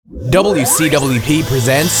WCWP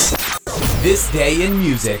presents This Day in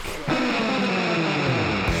Music.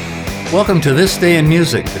 Welcome to This Day in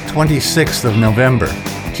Music, the 26th of November.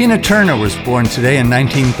 Tina Turner was born today in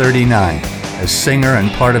 1939. As singer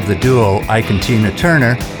and part of the duo Ike and Tina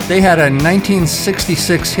Turner, they had a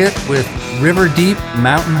 1966 hit with River Deep,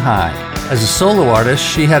 Mountain High. As a solo artist,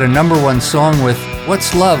 she had a number one song with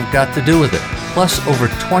What's Love Got to Do With It, plus over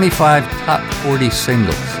 25 top 40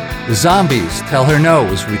 singles. The Zombies' Tell Her No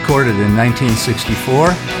was recorded in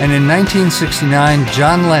 1964, and in 1969,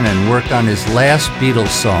 John Lennon worked on his last Beatles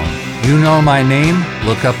song, You Know My Name,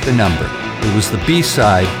 Look Up the Number. It was the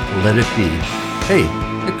B-side to Let It Be. Hey,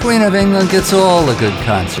 the Queen of England gets all the good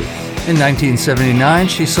concerts. In 1979,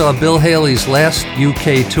 she saw Bill Haley's last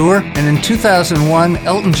UK tour, and in 2001,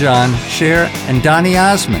 Elton John, Cher, and Donny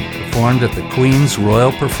Osmond performed at the Queen's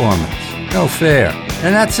Royal Performance. No fair.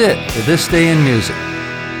 And that's it for This Day in Music.